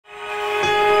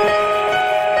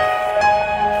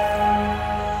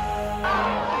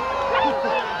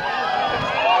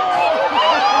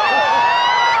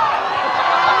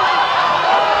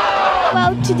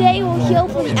Today we're here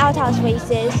for the Outhouse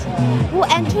Races. We're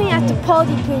entering at the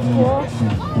party pool.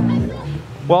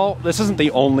 Well, this isn't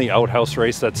the only outhouse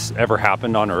race that's ever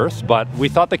happened on Earth, but we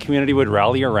thought the community would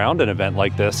rally around an event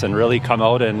like this and really come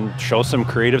out and show some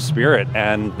creative spirit,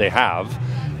 and they have.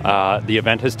 The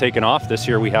event has taken off. This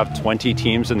year we have 20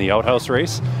 teams in the outhouse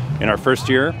race. In our first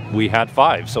year, we had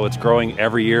 5, so it's growing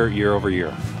every year, year over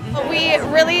year. We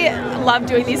really love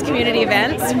doing these community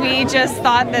events. We just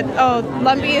thought that,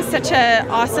 Lumby is such an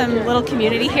awesome little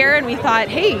community here, and we thought,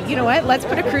 hey, you know what, let's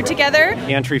put a crew together.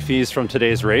 The entry fees from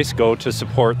today's race go to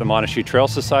support the Monashee Trail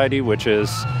Society, which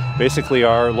is basically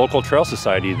our local trail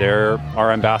society. They're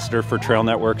our ambassador for trail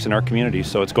networks in our community,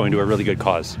 so it's going to a really good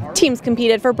cause. Teams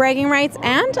competed for bragging rights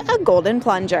and a golden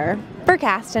plunger. For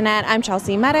Castanet, I'm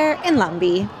Chelsea Metter in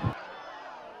Lumby.